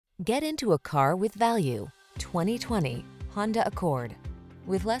Get into a car with value. 2020 Honda Accord.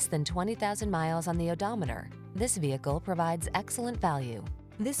 With less than 20,000 miles on the odometer, this vehicle provides excellent value.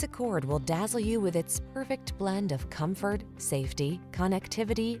 This Accord will dazzle you with its perfect blend of comfort, safety,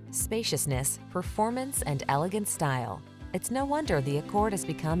 connectivity, spaciousness, performance, and elegant style. It's no wonder the Accord has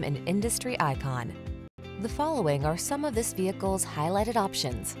become an industry icon. The following are some of this vehicle's highlighted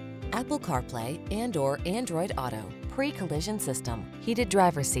options: Apple CarPlay and/or Android Auto, pre-collision system, heated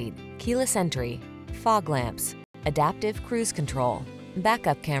driver's seat, keyless entry, fog lamps, adaptive cruise control,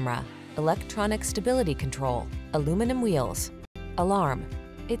 backup camera, electronic stability control, aluminum wheels, alarm.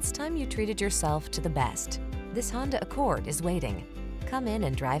 It's time you treated yourself to the best. This Honda Accord is waiting. Come in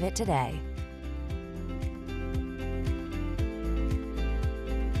and drive it today.